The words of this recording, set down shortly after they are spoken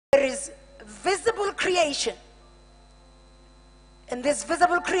there is visible creation. And this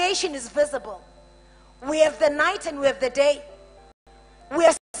visible creation is visible. We have the night and we have the day. We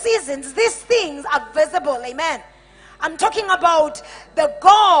have seasons. These things are visible. Amen. I'm talking about the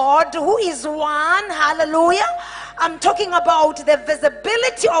God who is one. Hallelujah. I'm talking about the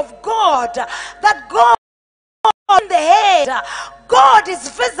visibility of God. That God in the head. God is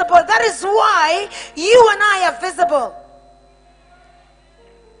visible. That is why you and I are visible.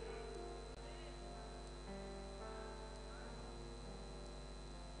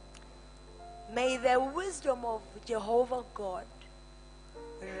 May the wisdom of Jehovah God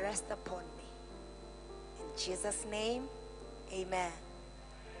rest upon me. In Jesus' name, amen.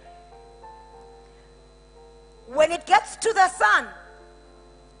 When it gets to the sun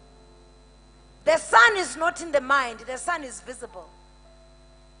is not in the mind, the sun is visible.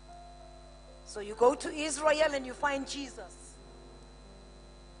 So you go to Israel and you find Jesus.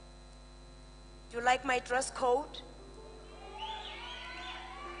 Do you like my dress code?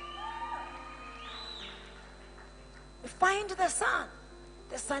 You find the sun.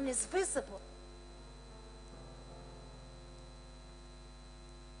 The sun is visible.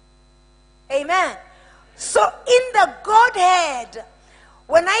 Amen. So in the Godhead,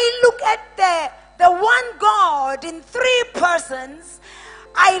 when I look at the one God in three persons,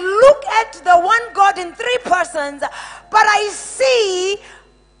 I look at the one God in three persons, but I see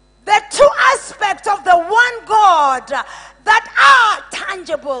the two aspects of the one God that are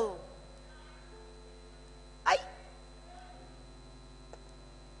tangible.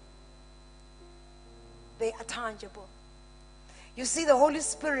 They are tangible. You see, the Holy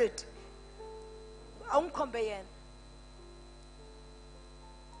Spirit. Come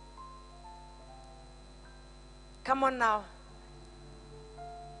on now.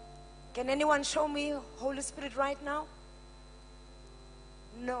 Can anyone show me Holy Spirit right now?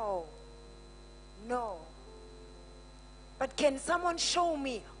 No. No. But can someone show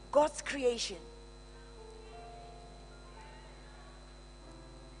me God's creation?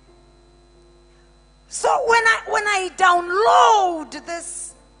 So when I download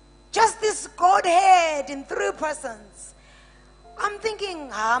this, just this Godhead in three persons, I'm thinking,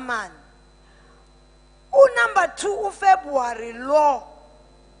 man, number 2 February law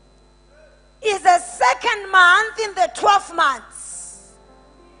is the second month in the 12 months.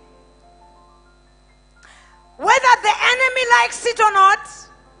 Whether the enemy likes it or not,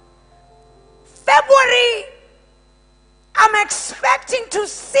 February, I'm expecting to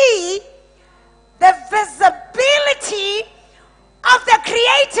see the visibility of the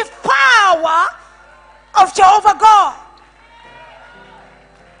creative power of Jehovah God.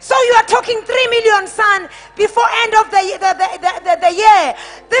 So you are talking 3 million, son, before end of the year.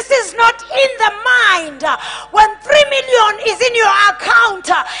 This is not in the mind. When 3 million is in your account,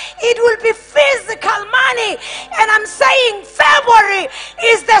 it will be physical money. And I'm saying February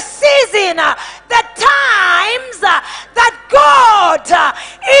is the season, the times that God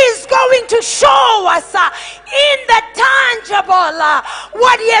is going to show us in the tangible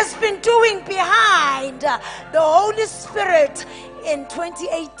what he has been doing behind the Holy Spirit in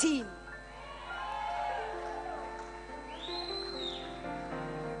 2018.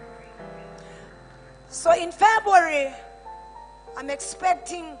 So in February, I'm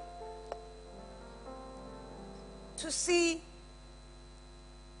expecting to see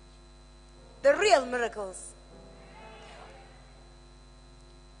the real miracles.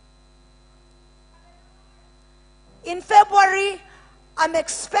 In February, I'm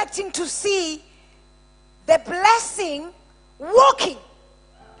expecting to see the blessing walking,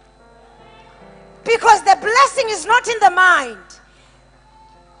 because the blessing is not in the mind.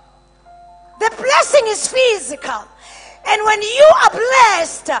 The blessing is physical, and when you are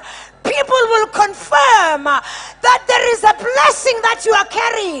blessed, people will confirm that there is a blessing that you are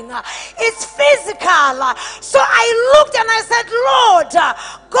carrying. It's physical. So I looked and I said, Lord,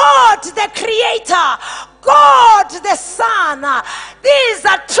 God the Creator, God the Son, these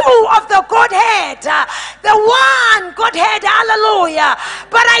are two of the Godhead, the one Godhead, hallelujah.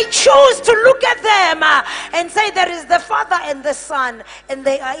 But I choose to look at them and say there is the Father and the Son, and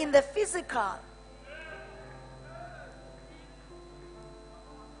they are in the physical.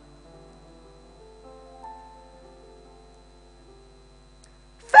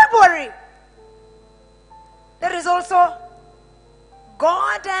 February, there is also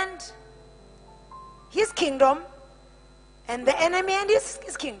God and his kingdom, and the enemy and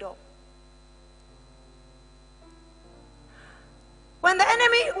his kingdom. When the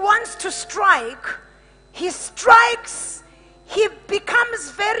enemy wants to strike, he strikes, he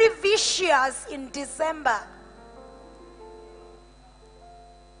becomes very vicious in December.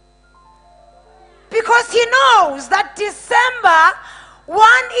 Because he knows that December,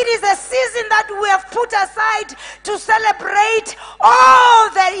 one, it is a season that we have put aside to celebrate all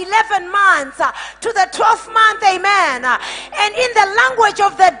the 11 months to the 12th month, amen. And in the language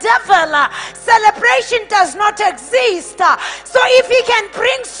of the devil, celebration does not exist. So if he can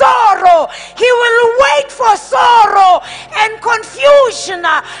bring sorrow, he will wait for sorrow and confusion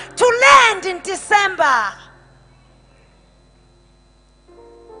to land in December.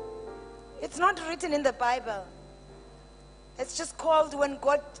 It's not written in the Bible. It's just called when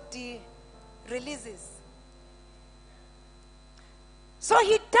God releases. So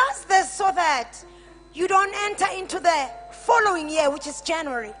he does this so that you don't enter into the following year, which is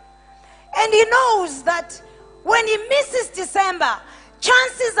January. And he knows that when he misses December,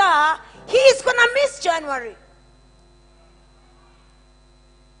 chances are he is going to miss January.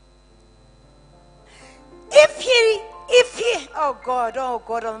 If he, oh God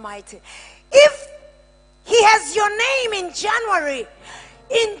Almighty, if he has your name in January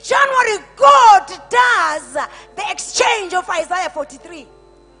God does the exchange of Isaiah 43.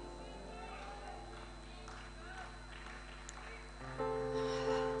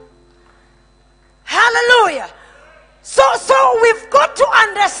 Hallelujah. So we've got to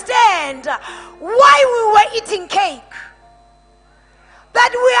understand why we were eating cake.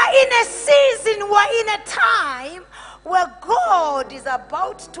 That we are in a season, we're in a time where God is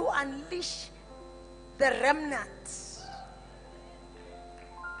about to unleash the remnant.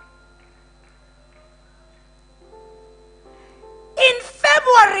 In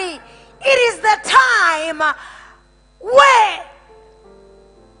February, it is the time where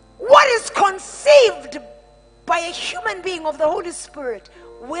what is conceived by a human being of the Holy Spirit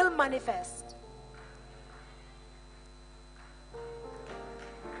will manifest.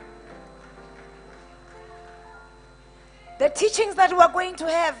 The teachings that we're going to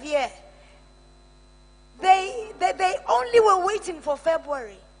have here, they only were waiting for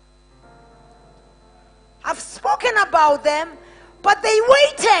February. I've spoken about them, but they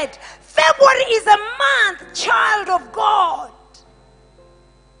waited. February is a month, child of God,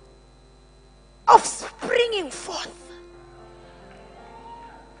 of springing forth.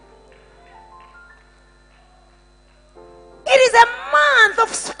 It is a month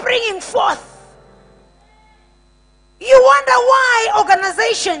of springing forth. You wonder why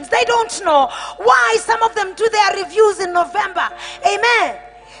organizations, they don't know why some of them do their reviews in November. Amen.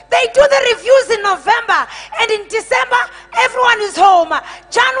 They do the reviews in November, and in December, everyone is home.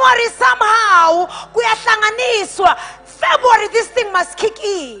 January, somehow, kuyahlanganiswa. February, this thing must kick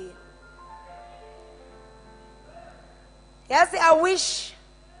in. Yes, I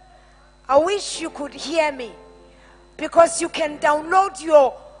wish you could hear me, because you can download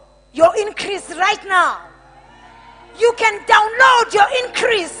your increase right now. You can download your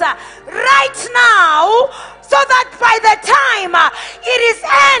increase right now, so that by the time it is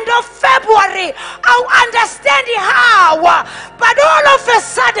end of February, I'll understand how. But all of a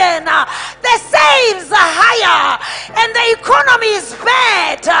sudden, the sales are higher and the economy is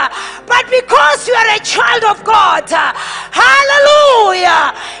bad. But because you are a child of God,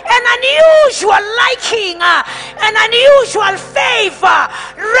 hallelujah, an unusual liking, an unusual favor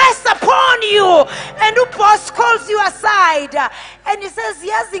rests upon you. And the boss calls you aside and he says,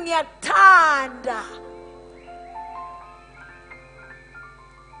 "Yazi ngiyakuthanda."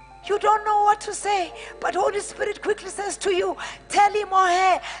 You don't know what to say, but Holy Spirit quickly says to you, tell him or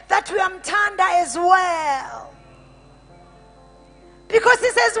her that we are mthanda as well. Because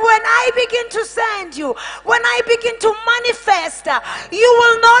he says, when I begin to send you, when I begin to manifest, you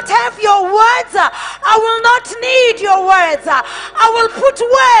will not have your words. I will not need your words. I will put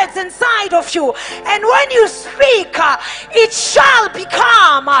words inside of you. And when you speak, it shall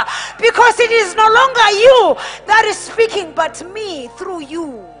become. Because it is no longer you that is speaking, but me through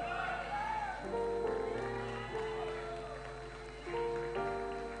you.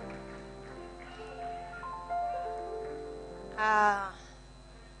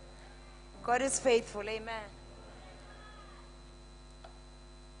 God is faithful, amen.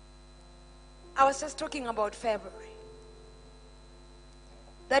 I was just talking about February.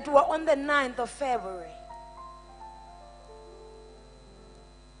 That we're on the 9th of February.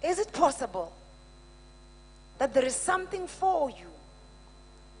 Is it possible that there is something for you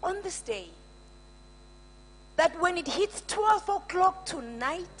on this day, that when it hits 12 o'clock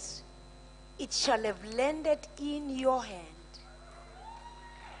tonight, it shall have landed in your hand?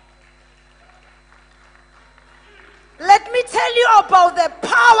 Let me tell you about the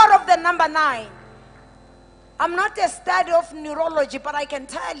power of the number 9. I'm not a study of neurology, but I can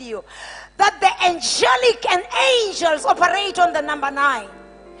tell you that the angelic and angels operate on the number 9.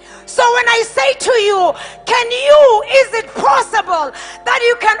 So when I say to you, is it possible that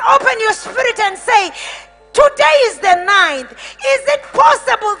you can open your spirit and say, today is the 9th. Is it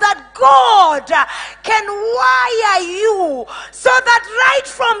possible that God can wire you so that right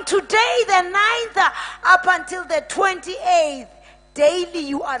from today, the 9th, up until the 28th, daily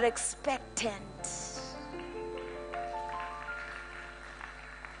you are expectant?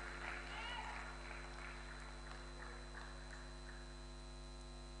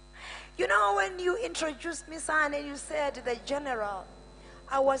 You know, when you introduced me, son, and you said the general,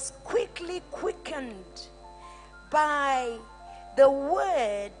 I was quickly quickened by the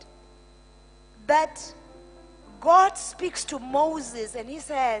word that God speaks to Moses, and he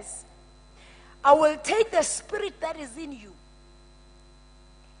says, I will take the spirit that is in you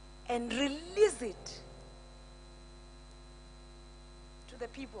and release it to the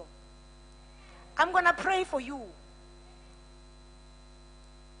people. I'm going to pray for you.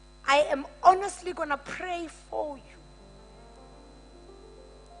 I am honestly going to pray for you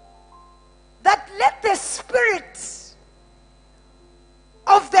that let the spirit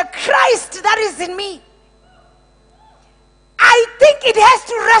of the Christ that is in me, I think it has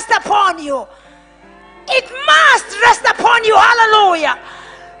to rest upon you. It must rest upon you. Hallelujah.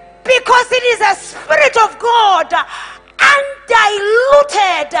 Because it is a spirit of God,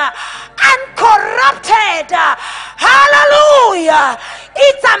 undiluted, uncorrupted. Hallelujah.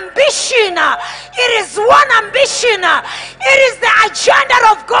 Its ambition, it is one ambition. It is the agenda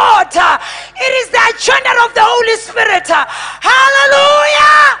of God. It is the agenda of the Holy Spirit.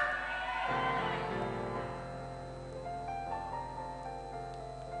 Hallelujah.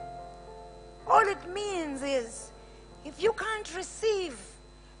 All it means is, if you can't receive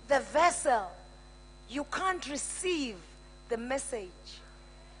the vessel, you can't receive the message.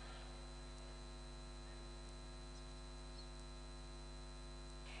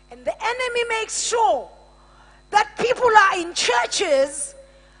 And the enemy makes sure that people are in churches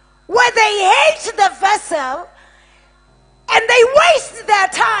where they hate the vessel and they waste their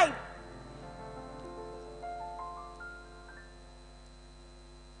time.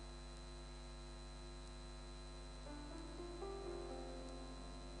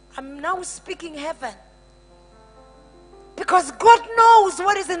 I'm now speaking heaven, because God knows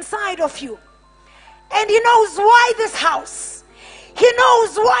what is inside of you, and He knows why this house, He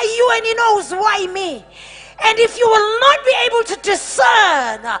knows why you, and He knows why me. And if you will not be able to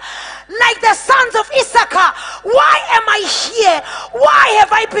discern, like the sons of Issachar, why am I here? Why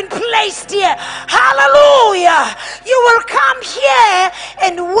have I been placed here? Hallelujah. You will come here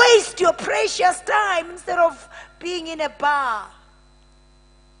and waste your precious time instead of being in a bar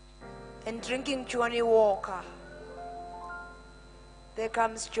and drinking Johnny Walker. There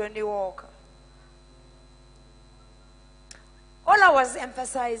comes Johnny Walker. All I was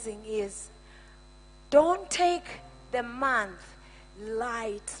emphasizing is, don't take the month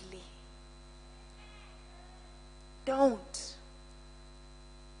lightly. Don't.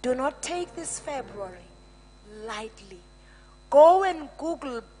 Do not take this February lightly. Go and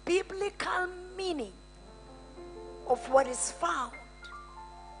Google biblical meaning of what is found.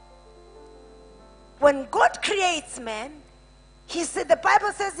 When God creates man, He said, the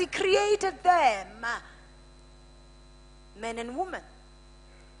Bible says He created them, men and women.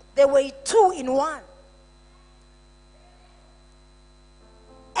 They were two in one.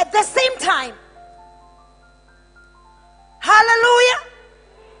 At the same time. Hallelujah.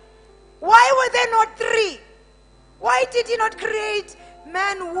 Why were there not three? Why did He not create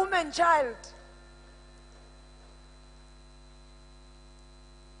man, woman, child?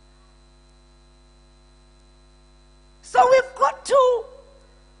 So we've got to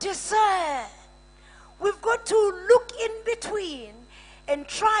discern. We've got to look in between and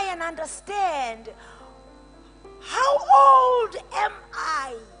try and understand, how old am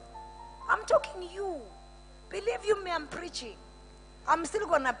I? I'm talking to you. Believe you me, I'm preaching. I'm still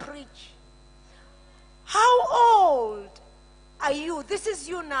going to preach. How old are you? This is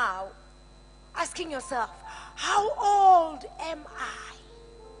you now. Asking yourself, how old am I?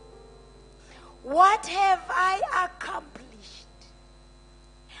 What have I accomplished?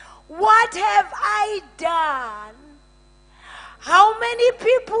 What have I done? How many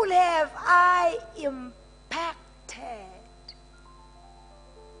people have I impacted?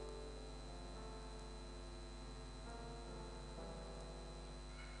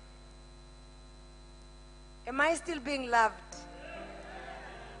 Am I still being loved?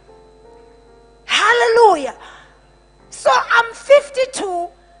 Hallelujah. So I'm 52.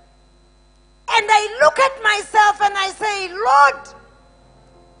 And I look at myself and I say, Lord,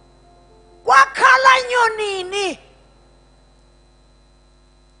 wakhala nyonini?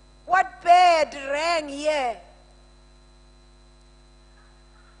 word rang here.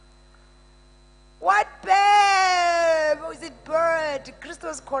 What bird? Was it bird?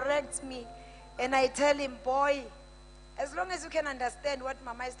 Christos corrects me. And I tell him, boy, as long as you can understand what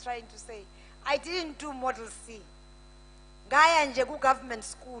Mama is trying to say. I didn't do Model C. Gaya nje ku government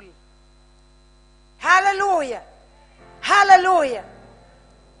school. Hallelujah. Hallelujah.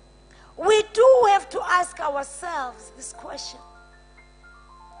 We do have to ask ourselves this question.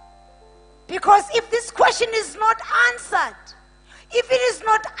 Because if this question is not answered, if it is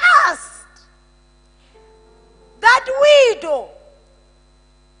not asked, that widow,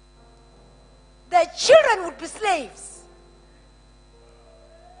 the children would be slaves.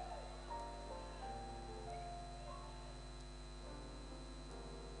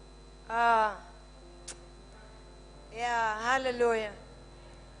 Yeah, hallelujah.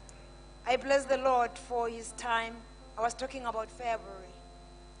 I bless the Lord for his time. I was talking about February.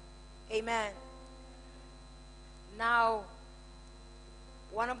 Amen. Now,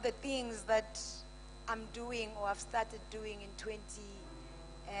 one of the things that I'm doing or I've started doing in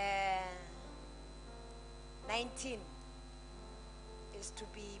 2019 is to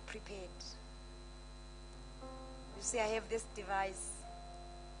be prepared. You see, I have this device.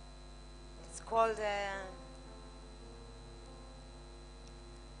 It's called,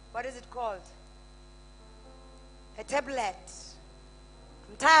 what is it called? A tablet.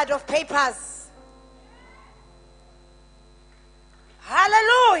 I'm tired of papers.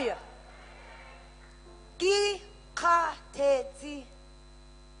 Hallelujah.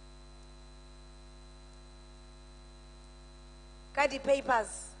 Kadi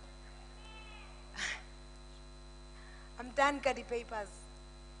papers. I'm done Kadi papers.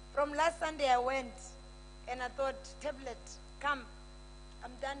 From last Sunday I went and I thought, tablet, come.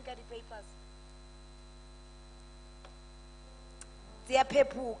 I'm done Kadi papers.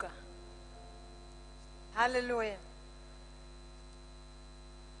 Ziyaphephuka. Hallelujah.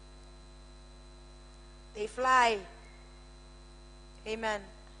 They fly. Amen.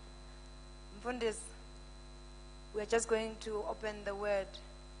 Mfundis, we're just going to open the word.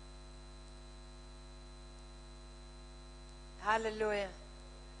 Hallelujah.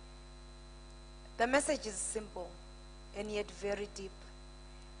 The message is simple and yet very deep.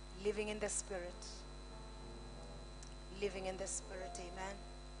 Living in the Spirit. Living in the Spirit. Amen.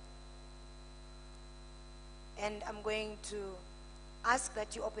 And I'm going to ask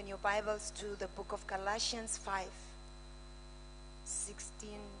that you open your Bibles to the book of Galatians 5,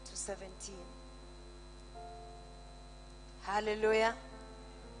 16 to 17. Hallelujah.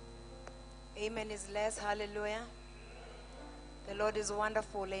 Amen is less. Hallelujah. The Lord is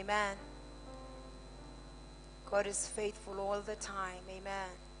wonderful. Amen. God is faithful all the time. Amen.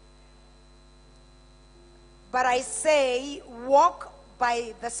 But I say, walk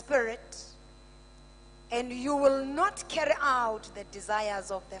by the Spirit, and you will not carry out the desires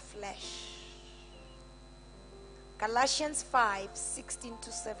of the flesh. Galatians 5, 16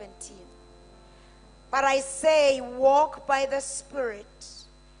 to 17. But I say, walk by the Spirit,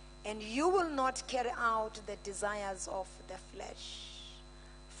 and you will not carry out the desires of the flesh.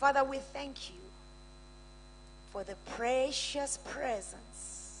 Father, we thank you for the precious presence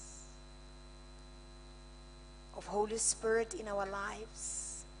of Holy Spirit in our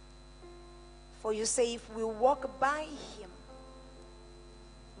lives. For you say, if we walk by him,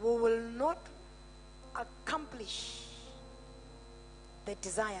 we will not accomplish the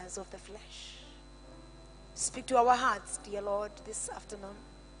desires of the flesh. Speak to our hearts, dear Lord, this afternoon,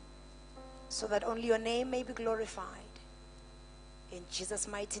 so that only your name may be glorified. In Jesus'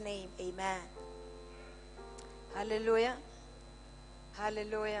 mighty name, amen. Hallelujah.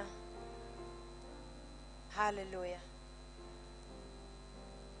 Hallelujah. Hallelujah.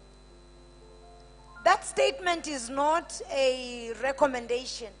 That statement is not a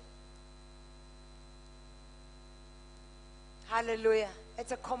recommendation. Hallelujah.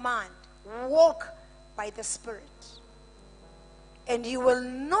 It's a command. Walk by the Spirit. And you will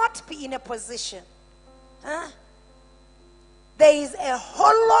not be in a position. There is a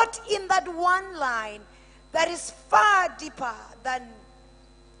whole lot in that one line that is far deeper than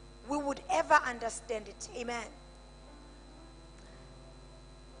we would ever understand it. Amen.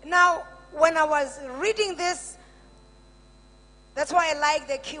 Now, when I was reading this, that's why I like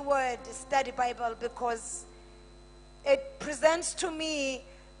the keyword study Bible, because it presents to me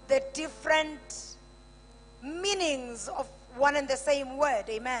the different meanings of one and the same word.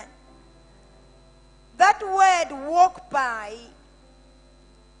 Amen. That word walk by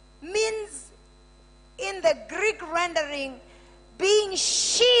means in the Greek rendering being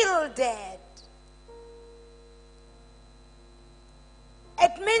shielded.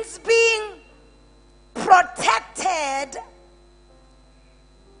 It means being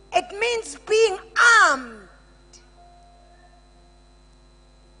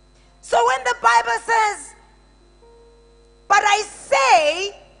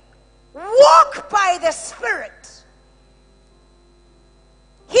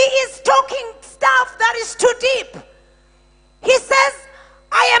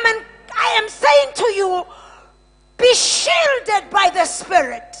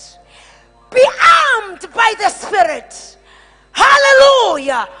Spirit. Be armed by the Spirit.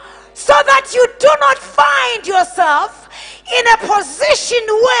 Hallelujah. So that you do not find yourself in a position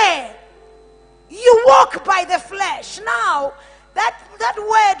where you walk by the flesh. Now, that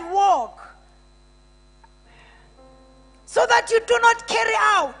word walk. So that you do not carry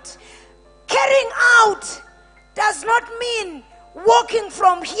out. Carrying out does not mean walking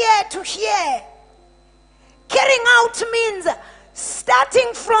from here to here. Carrying out means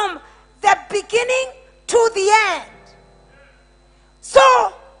starting from the beginning to the end. So,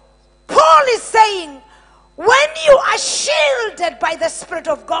 Paul is saying, when you are shielded by the Spirit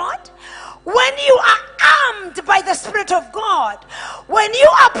of God, when you are armed by the Spirit of God, when you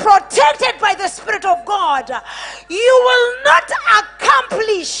are protected by the Spirit of God, you will not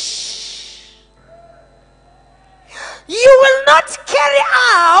accomplish, you will not carry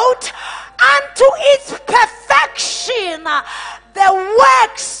out unto its perfection the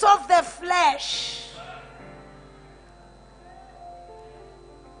works of the flesh.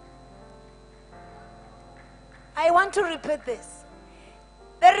 I want to repeat this.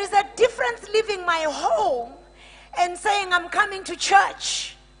 There is a difference leaving my home and saying I'm coming to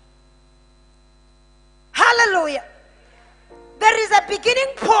church. Hallelujah. There is a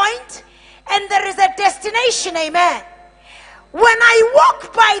beginning point and there is a destination. Amen. When I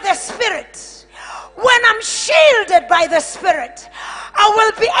walk by the Spirit, when I'm shielded by the Spirit, I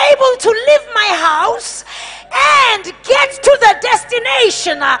will be able to leave my house and get to the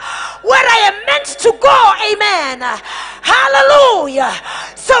destination where I am meant to go. Amen. Hallelujah.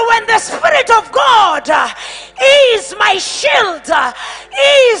 So when the Spirit of God is my shield,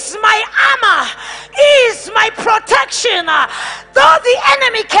 is my armor, is my protection, though the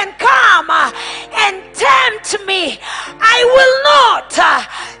enemy can come and tempt me, I will not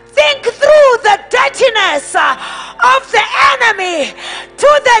think through the dirtiness of the enemy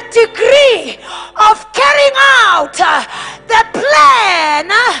to the degree of carrying out the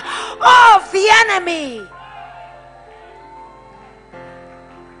plan of the enemy.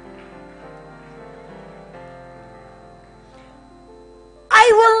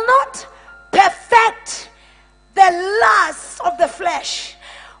 I will not perfect the lusts of the flesh.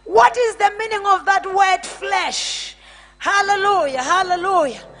 What is the meaning of that word flesh? Hallelujah,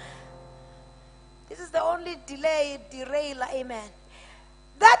 hallelujah. This is the only derailer, amen.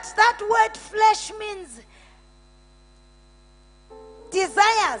 That word flesh means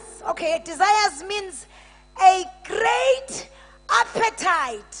desires. Okay, desires means a great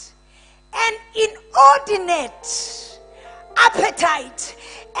appetite, an inordinate appetite,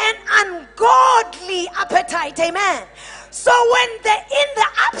 an ungodly appetite, amen. So when in the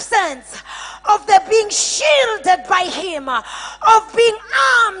absence of the being shielded by him, of being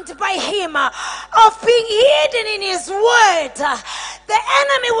armed by him, of being hidden in his word, the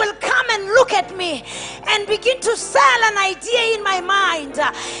enemy will come and look at me and begin to sell an idea in my mind.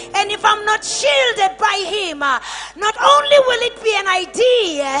 And if I'm not shielded by him, not only will it be an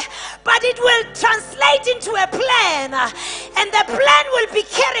idea, but it will translate into a plan, and the plan will be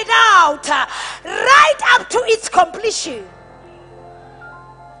carried out right up to its completion.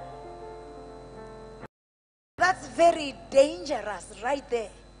 That's very dangerous right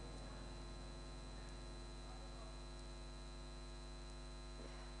there.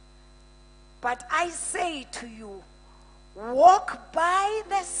 But I say to you, walk by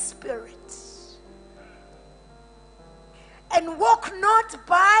the Spirit and walk not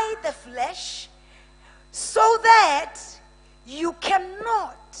by the flesh, so that you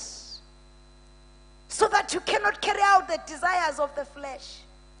cannot carry out the desires of the flesh.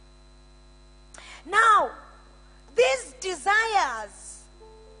 Now, these desires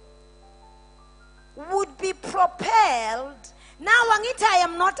would be propelled. Now, Angita, I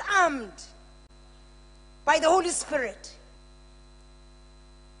am not armed by the Holy Spirit.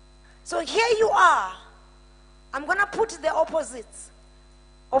 So here you are. I'm going to put the opposites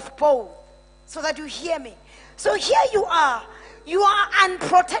of both so that you hear me. So here you are. You are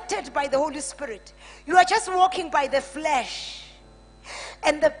unprotected by the Holy Spirit. You are just walking by the flesh.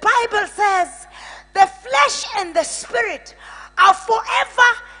 And the Bible says the flesh and the spirit are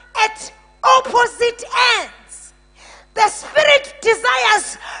forever at opposite ends. The spirit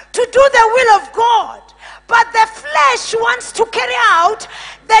desires to do the will of God, but the flesh wants to carry out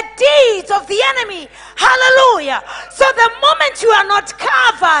the deeds of the enemy. Hallelujah. So the moment you are not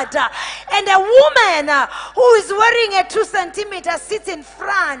covered, and a woman who is wearing a 2 centimeter sits in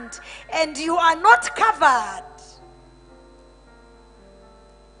front, and you are not covered,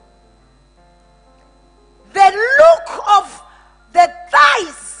 the look of the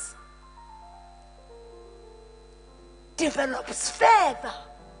thighs develops further.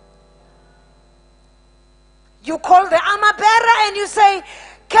 You call the armor bearer and you say,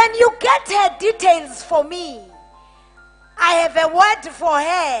 can you get her details for me? I have a word for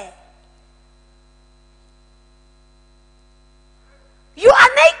her. You are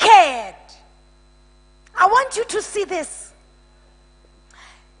naked. I want you to see this.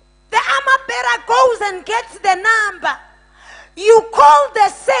 The armor bearer goes and gets the number. You call the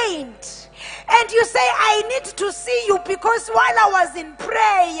saint and you say, I need to see you because while I was in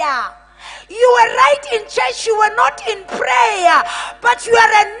prayer, you were right in church, you were not in prayer, but you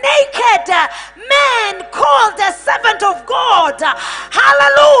are a naked man called a servant of God.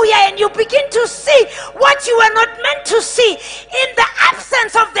 Hallelujah. And you begin to see what you were not meant to see. In the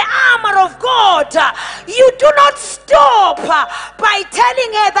absence of the armor of God, you do not stop by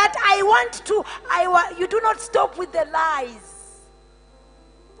telling her that I want to. You do not stop with the lies.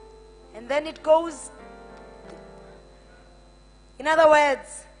 And then it goes. In other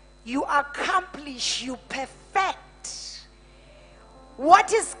words, you accomplish, you perfect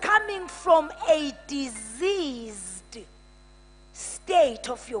what is coming from a diseased state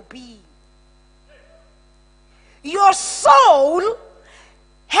of your being. Your soul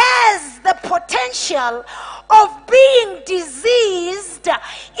has the potential of being diseased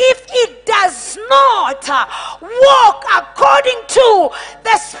if it does not walk according to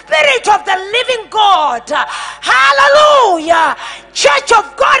the Spirit of the living God. Hallelujah. Church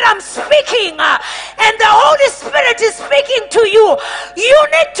of God, I'm speaking and the Holy Spirit is speaking to you. You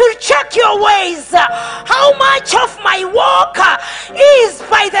need to check your ways. How much of my walk is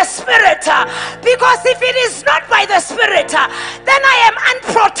by the Spirit? Because if it is not by the Spirit, then I am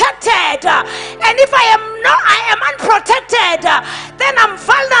unprotected. And if I am unprotected, then I'm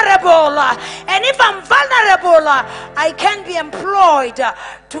vulnerable. And if I'm vulnerable, I can be employed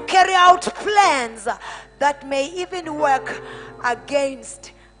to carry out plans that may even work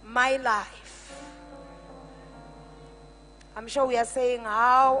against my life. I'm sure we are saying,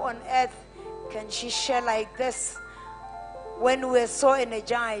 how on earth can she share like this when we're so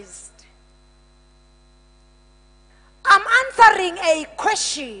energized? I'm answering a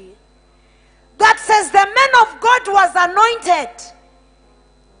question that says the man of God was anointed.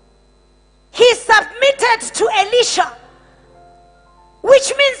 He submitted to Elisha,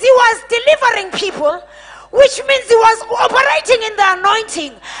 which means he was delivering people, which means he was operating in the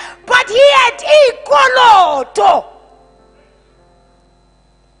anointing, but he had ikoloto.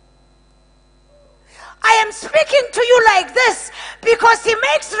 I am speaking to you like this because he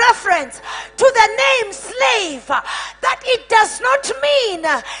makes reference to the name slave, that it does not mean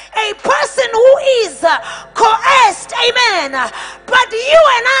a person who is coerced, amen, but you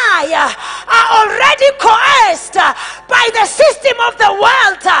and I are already coerced by the system of the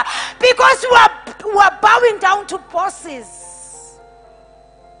world because we are bowing down to bosses.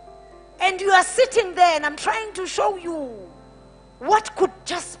 And you are sitting there, and I'm trying to show you what could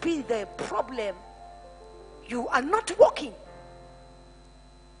just be the problem. You are not walking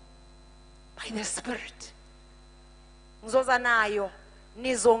by the Spirit. Ngizozanayo,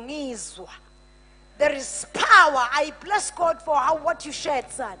 nizongizwa. There is power. I bless God for what you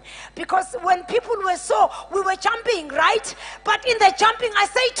shared, son. Because when people were we were jumping, right? But in the jumping, I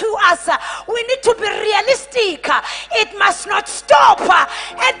say to us, we need to be realistic. It must not stop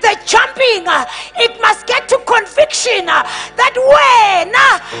at the jumping. It must get to conviction that when,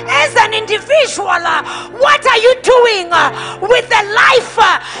 as an individual, what are you doing with the life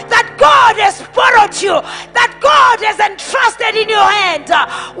that God has borrowed you, that God has entrusted in your hand?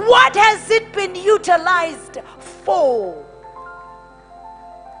 What has it been utilized for?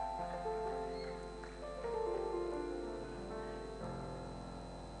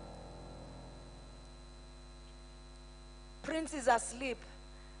 Prince is asleep.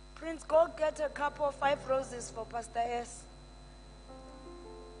 Prince, go get a cup of 5 roses for Pastor S.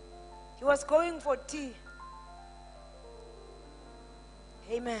 He was going for tea.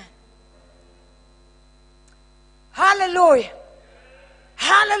 Amen. Hallelujah.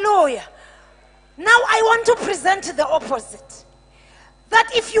 Hallelujah. Now I want to present the opposite. That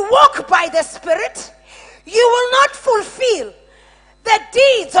if you walk by the Spirit, you will not fulfill the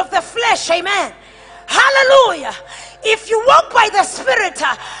deeds of the flesh. Amen. Hallelujah. If you walk by the Spirit,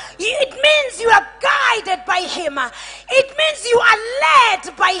 it means you are guided by Him. It means you are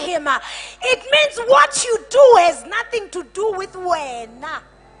led by Him. It means what you do has nothing to do with when.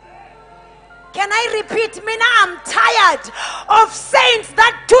 Can I repeat? Mina, I'm tired of saints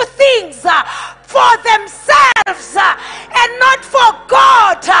that do things for themselves and not for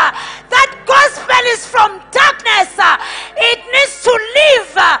God. That gospel is from darkness. It needs to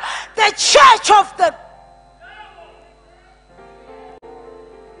leave the church of the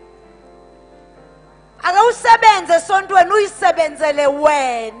usebenze esontweni uyisebenzele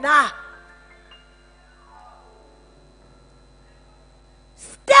wena.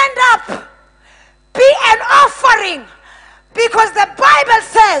 Stand up. Be an offering. Because the Bible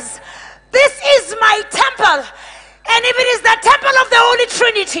says, this is my temple. And if it is the temple of the Holy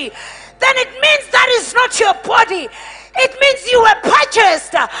Trinity, then it means that is not your body. It means you were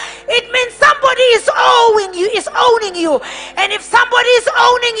purchased. It means somebody is owning you. And if somebody is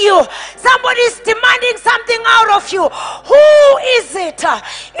owning you, somebody is demanding something out of you. Who is it?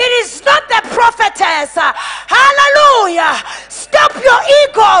 It is not the prophetess. Hallelujah. Stop your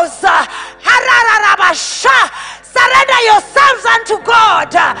egos. Surrender yourselves unto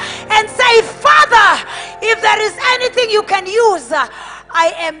God and say, Father, if there is anything you can use,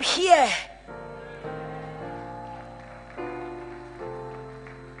 I am here.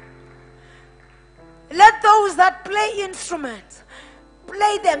 Let those that play instruments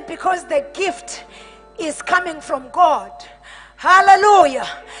play them because the gift is coming from God. Hallelujah.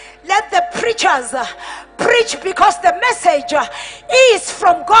 Let the preachers preach because the message is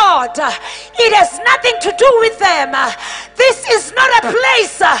from God. It has nothing to do with them. This is not a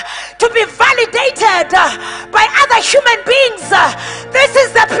place to be validated by other human beings. This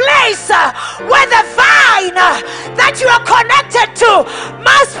is the place where the vine that you are connected to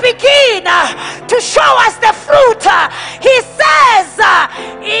must begin to show us the fruit. He says,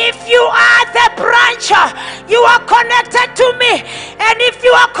 if you are the branch, you are connected to me. And if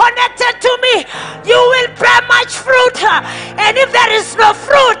you are connected to me, you will bear much fruit. And if there is no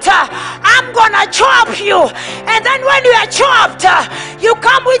fruit, I'm gonna chop you. And then when you are chopped, you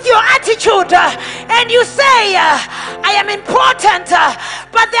come with your attitude and you say, I am important,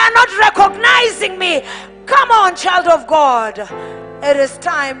 but they are not recognizing me. Come on, child of God. It is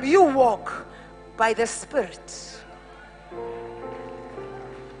time you walk by the Spirit.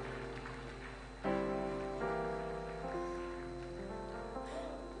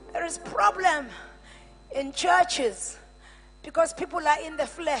 There is problem in churches because people are in the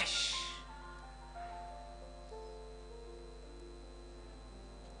flesh.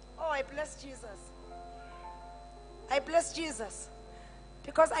 Oh, I bless Jesus. I bless Jesus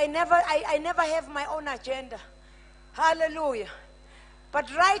because I never have my own agenda. Hallelujah.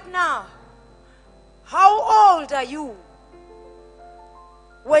 But right now, how old are you?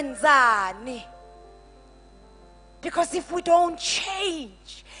 Wenzani? Because if we don't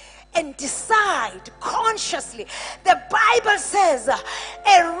change and decide consciously, the Bible says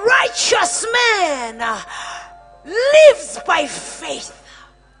a righteous man lives by faith.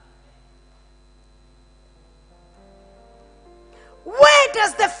 Where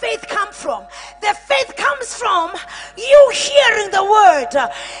does the faith come from? The faith comes from you hearing the word,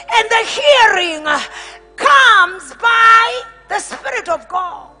 and the hearing comes by the Spirit of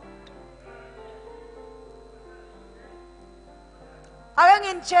God.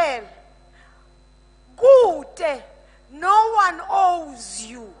 In jail, good, no one owes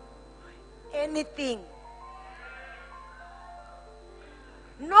you anything.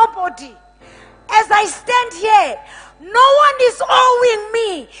 Nobody. As I stand here, no one is owing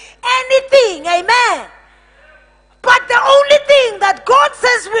me anything. Amen. But the only thing that God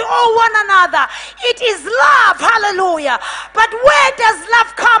says we owe one another, it is love. Hallelujah. But where does love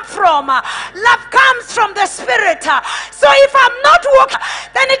come from? Love comes from the Spirit. So if I'm not walking,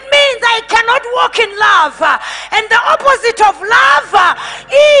 then it means I cannot walk in love. And the opposite of love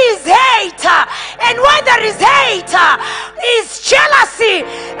is hate. And where there is hate is jealousy.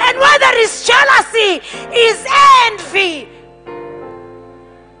 And where there is jealousy is envy.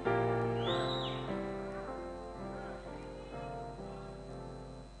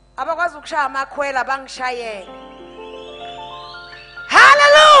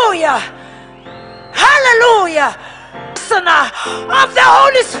 Hallelujah. Hallelujah. Of the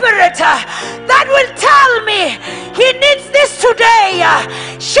Holy Spirit that will tell me he needs this today,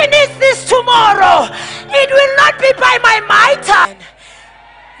 she needs this tomorrow. It will not be by my might.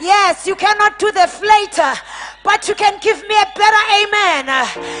 Yes, you cannot do the flater, but you can give me a better amen.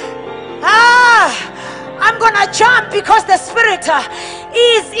 I'm gonna jump because the Spirit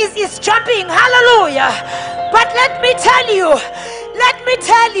is jumping. Hallelujah. But let me tell you,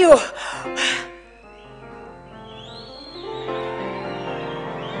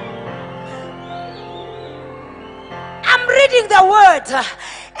 I'm reading the word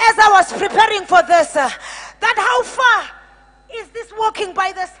as I was preparing for this, that how far is this walking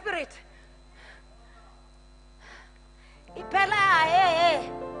by the Spirit?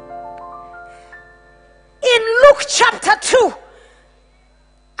 In Luke chapter 2,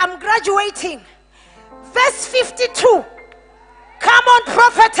 I'm graduating. Verse 52. Come on,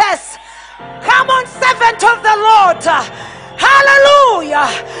 prophetess. Come Come on, servant of the Lord. Hallelujah.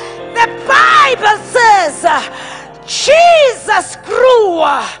 The Bible says Jesus grew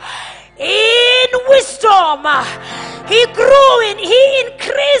in wisdom. He grew in, he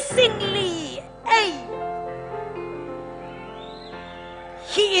increasingly,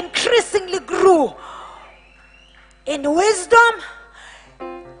 he increasingly grew in wisdom,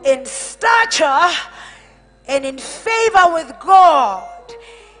 in stature, and in favor with God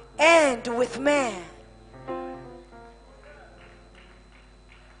and with man.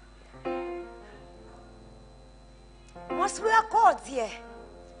 Must we are gods here?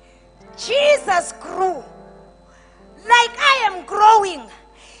 Jesus grew like I am growing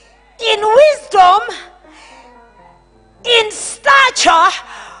in wisdom, in stature,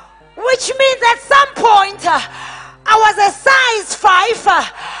 which means at some point I was a size 5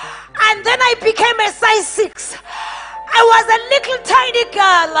 and then I became a size 6. I was a little tiny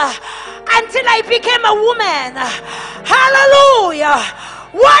girl until I became a woman. Hallelujah.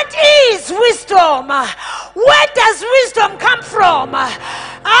 What is wisdom? Where does wisdom come from?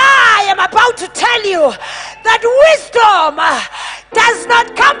 I am about to tell you that wisdom does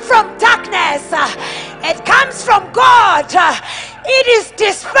not come from darkness. It comes from God. It is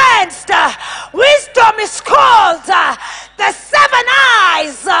dispensed. Wisdom is called the 7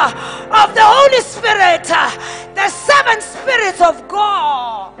 eyes of the Holy Spirit, the 7 spirits of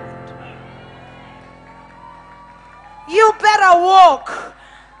God. You better walk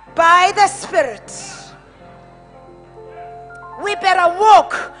by the Spirit. We better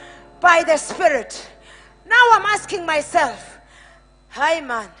walk by the Spirit. Now I'm asking myself, hi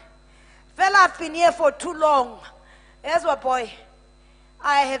man, fella, I've been here for too long. Here's what boy,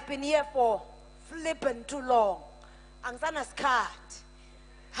 I have been here for flipping too long. Angzana skat.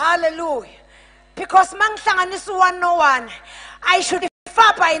 Hallelujah. Because manghlanganisu 101, I should be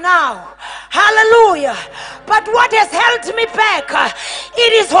far by now. Hallelujah. But what has held me back,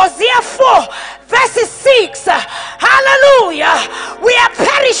 it is Hosea 4 verses 6. Hallelujah. We are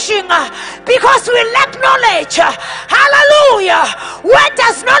perishing because we lack knowledge. Hallelujah. Where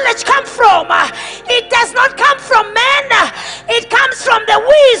does knowledge come from? It does not come from men. It comes from the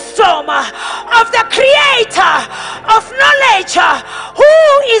wisdom of the creator of knowledge. Who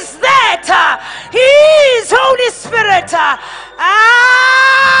is that? He is Holy Spirit.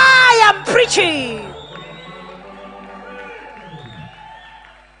 I am preaching.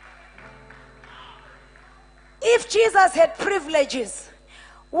 If Jesus had privileges,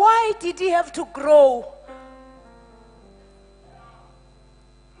 why did he have to grow?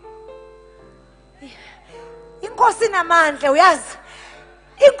 Inkosi namandla, uyazi?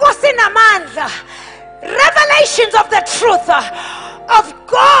 Inkosi namandla. Revelations of the truth of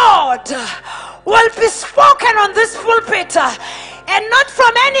God will be spoken on this pulpit, and not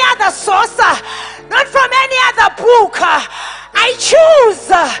from any other source, not from any other book. I choose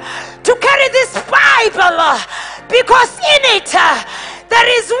to carry this Bible because in it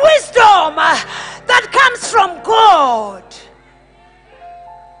there is wisdom that comes from God.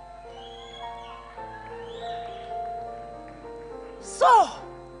 So,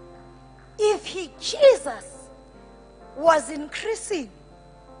 if Jesus was increasing,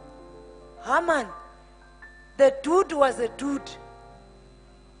 Haman, the dude was a dude.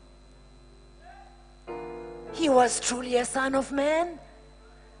 He was truly a son of man.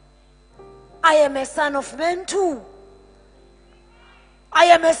 I am a son of man too. I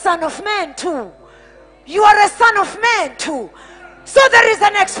am a son of man too. You are a son of man too. So there is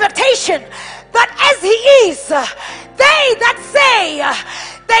an expectation that as he is, they that say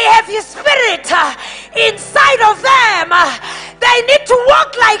they have his spirit inside of them, they need to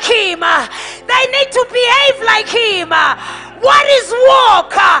walk like him. They need to behave like him. What is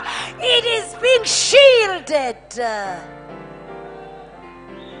walk? It is being shielded.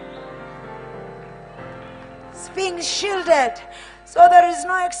 It's being shielded. So there is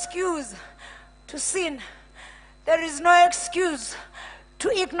no excuse to sin. There is no excuse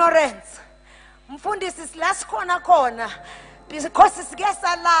to ignorance. Mfundisi silasi khona khona because sike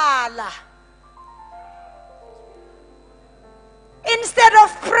salala. Instead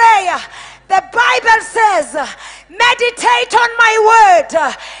of prayer, the Bible says, meditate on my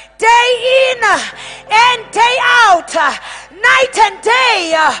word day in and day out, night and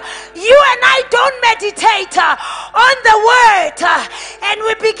day. You and I don't meditate on the word, and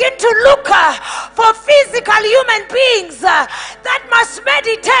we begin to look for physical human beings that must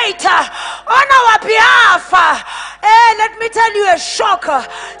meditate on our behalf. Let me tell you a shocker.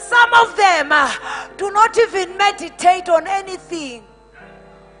 Some of them do not even meditate on anything.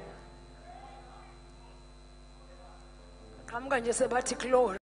 I'm going to say, but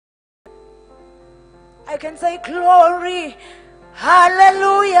glory. I can say glory,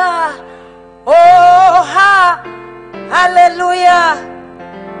 hallelujah. Oh, hallelujah.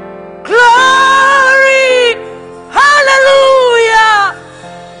 Glory, hallelujah.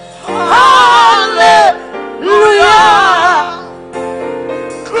 Hallelujah.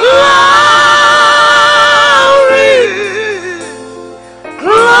 Glory,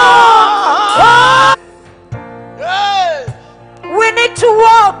 glory. We need to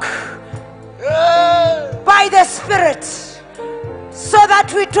walk by the Spirit so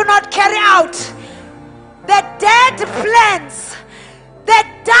that we do not carry out the dead plans, the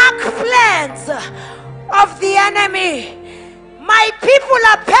dark plans of the enemy. My people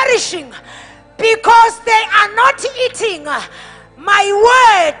are perishing because they are not eating my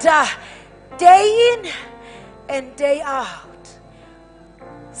word day in and day out.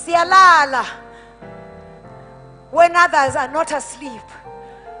 Siyalala when others are not asleep.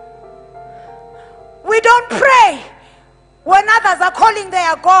 We don't pray when others are calling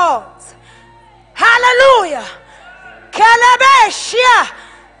their gods. Hallelujah. Kelebeshia,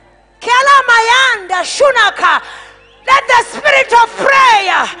 Kelamayanda, Shunaka. Let the spirit of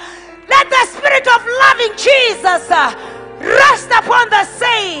prayer, let the spirit of loving Jesus rest upon the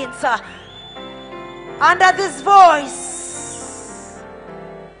saints under this voice.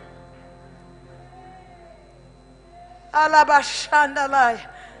 Alabashandalai.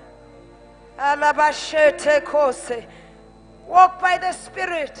 Alabashete kose. Walk by the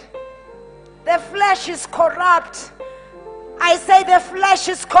Spirit. The flesh is corrupt. I say the flesh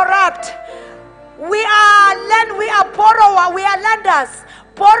is corrupt. We are lenders,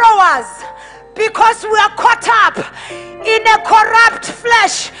 borrowers, because we are caught up in a corrupt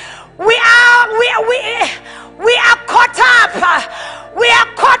flesh. We are caught up. We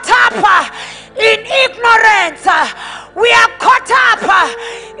are caught up in ignorance. We are caught up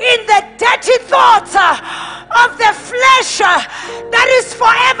in the dirty thoughts of the flesh that is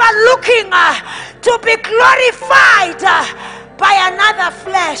forever looking to be glorified by another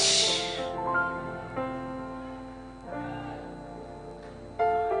flesh.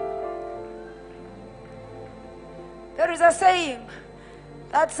 There is a saying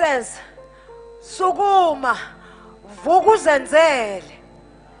that says, Sukuma, vukuzenzele.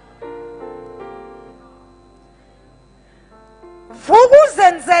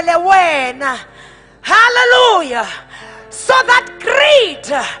 Vukuzenzele wena. Hallelujah. So that greed,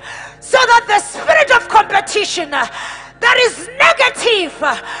 so that the spirit of competition that is negative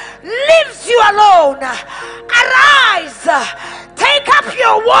leaves you alone. Arise, take up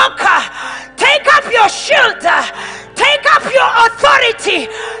your walk, take up your shield, take up your authority,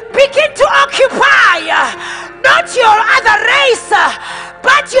 begin to occupy not your other race,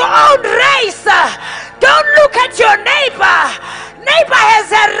 but your own race. Don't look at your neighbor. Neighbor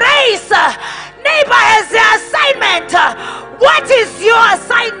has a race. Neighbor has an assignment. What is your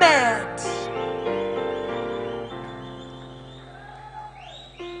assignment?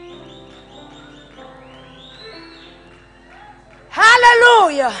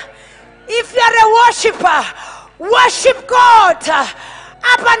 Hallelujah. If you are a worshiper, worship God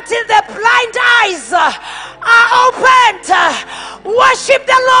up until the blind eyes are opened. Worship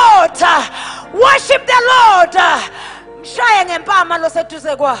the Lord. Worship the Lord.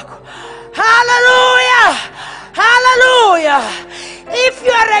 Hallelujah. Hallelujah. If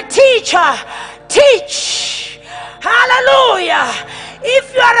you are a teacher, teach. Hallelujah.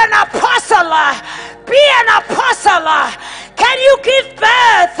 If you are an apostle, be an apostle. Can you give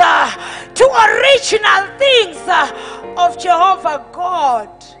birth to original things of Jehovah God?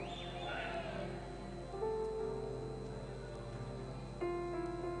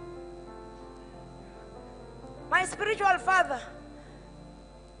 My spiritual father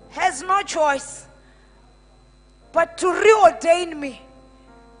has no choice but to reordain me.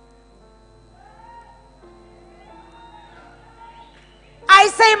 I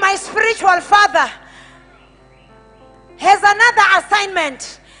say my spiritual father has another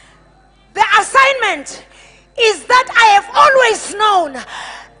assignment. The assignment is that I have always known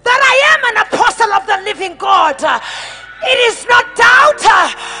that I am an apostle of the living God. It is not doubt.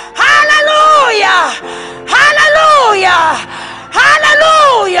 Hallelujah. Hallelujah.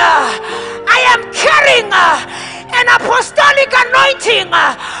 Hallelujah. I am carrying an apostolic anointing,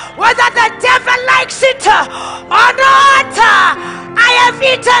 whether the devil likes it or not. I have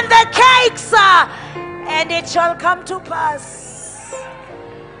eaten the cakes, and it shall come to pass.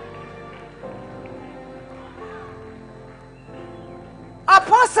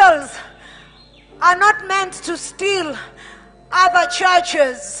 Apostles are not meant to steal other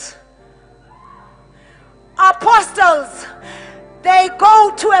churches. Apostles, they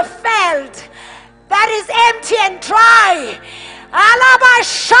go to a field that that is empty and dry.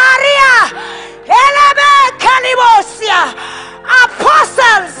 Alabasharia, Elebe Kalibosia.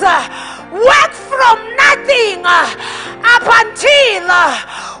 Apostles work from nothing up until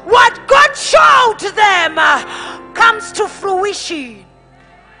what God showed them comes to fruition.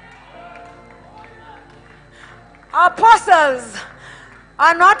 Apostles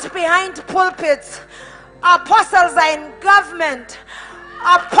are not behind pulpits. Apostles are in government.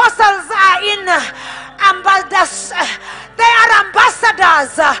 Apostles are in ambassadors. They are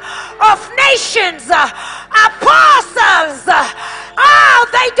ambassadors of nations. Apostles,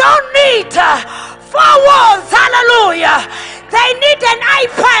 they don't need 4 walls. Hallelujah. They need an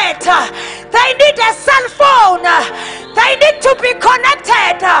iPad. They need a cell phone. They need to be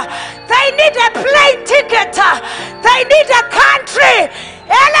connected. They need a plane ticket. They need a country.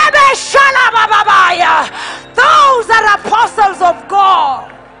 Those are apostles of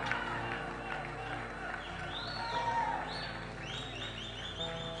God.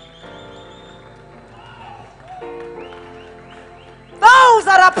 Those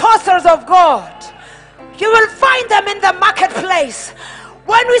are apostles of God. You will find them in the marketplace.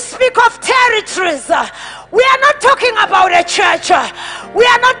 When we speak of territories, we are not talking about a church. We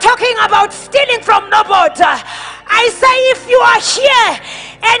are not talking about stealing from nobody. I say, if you are here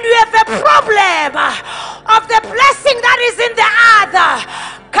and you have a problem of the blessing that is in the other,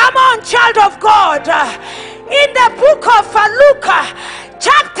 come on, child of God. In the book of Luke,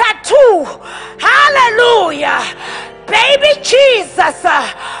 chapter 2, hallelujah, baby Jesus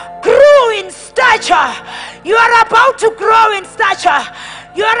grew in stature. You are about to grow in stature.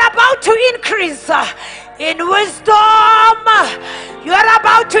 You are about to increase in wisdom. You are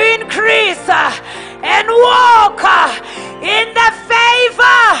about to increase and walk in the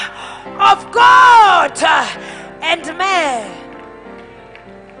favor of God and man.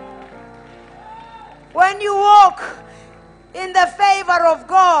 When you walk in the favor of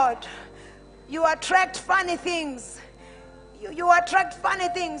God, you attract funny things. You attract funny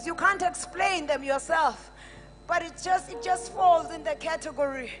things. You can't explain them yourself, but it just falls in the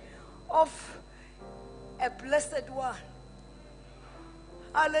category of a blessed one.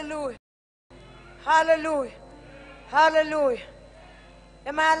 Hallelujah. Hallelujah. Hallelujah.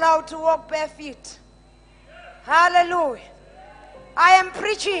 Am I allowed to walk bare feet? Hallelujah. I am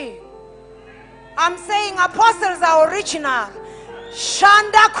preaching. I'm saying apostles are original.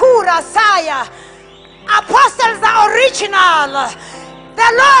 Shandakura Saya. Apostles are original.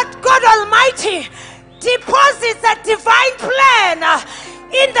 The Lord God Almighty deposits a divine plan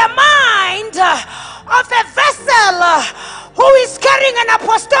in the mind of a vessel who is carrying an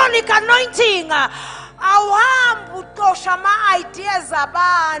apostolic anointing. Awuhambi uxosha ama-ideas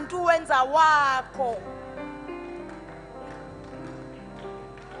abantu wenza wakho.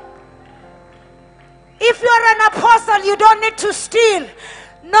 If you are an apostle, you don't need to steal.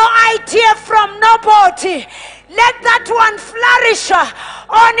 No idea from nobody. Let that one flourish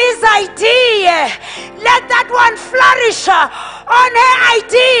on his idea. Let that one flourish on her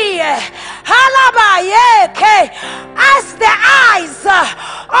idea. Halabayeke. As the eyes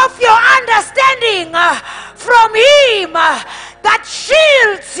of your understanding from him that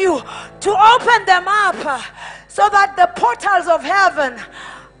shields you to open them up so that the portals of heaven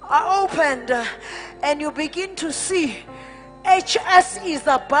are opened and you begin to see HS is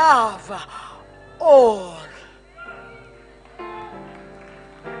above all.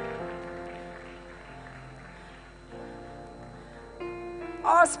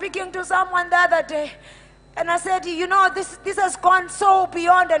 I was speaking to someone the other day, and I said, you know, this has gone so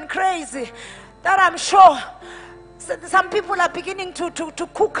beyond and crazy that I'm sure some people are beginning to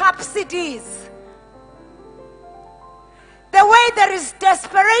cook up CDs. The way there is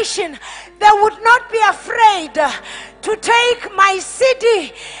desperation, they would not be afraid to take my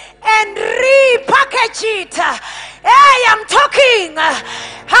CD and repackage it. Hey, I'm talking.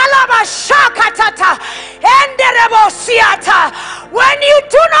 When you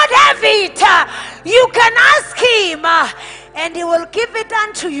do not have it, you can ask him and he will give it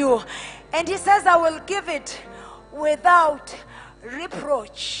unto you. And he says, I will give it without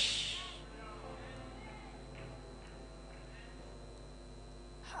reproach.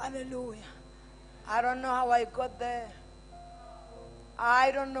 Hallelujah. I don't know how I got there.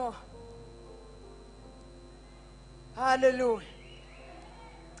 I don't know. Hallelujah.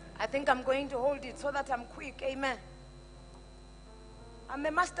 I think I'm going to hold it so that I'm quick. Amen. I'm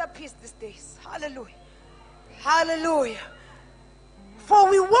a masterpiece these days. Hallelujah. Hallelujah. For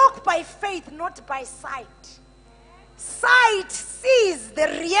we walk by faith, not by sight. Sight sees the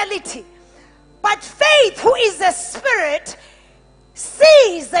reality, but faith, who is a spirit,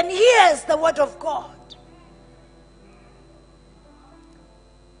 sees and hears the word of God.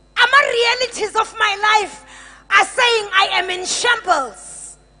 Realities of my life are saying I am in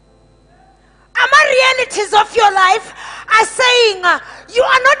shambles. Realities of your life are saying you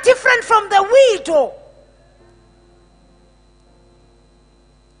are not different from the widow.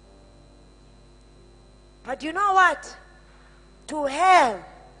 But you know what? To hell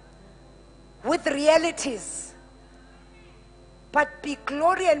with realities, but be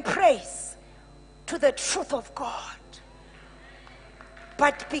glory and praise to the truth of God.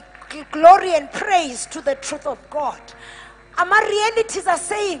 But be glory and praise to the truth of God. Our realities are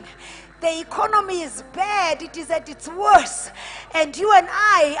saying the economy is bad, it is at its worst, and you and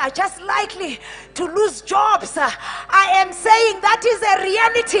I are just likely to lose jobs. I am saying that is a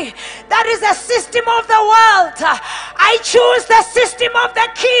reality. That is a system of the world. I choose the system of the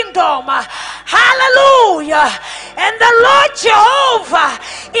kingdom. Hallelujah. And the Lord Jehovah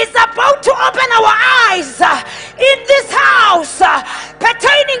is about to open our eyes in this house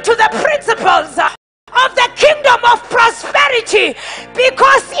pertaining to the principles of the kingdom of prosperity,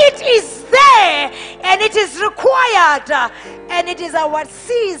 because it is there and it is required, and it is our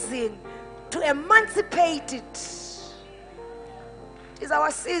season to emancipate it. It is our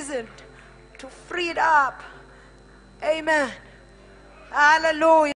season to free it up. Amen. Hallelujah.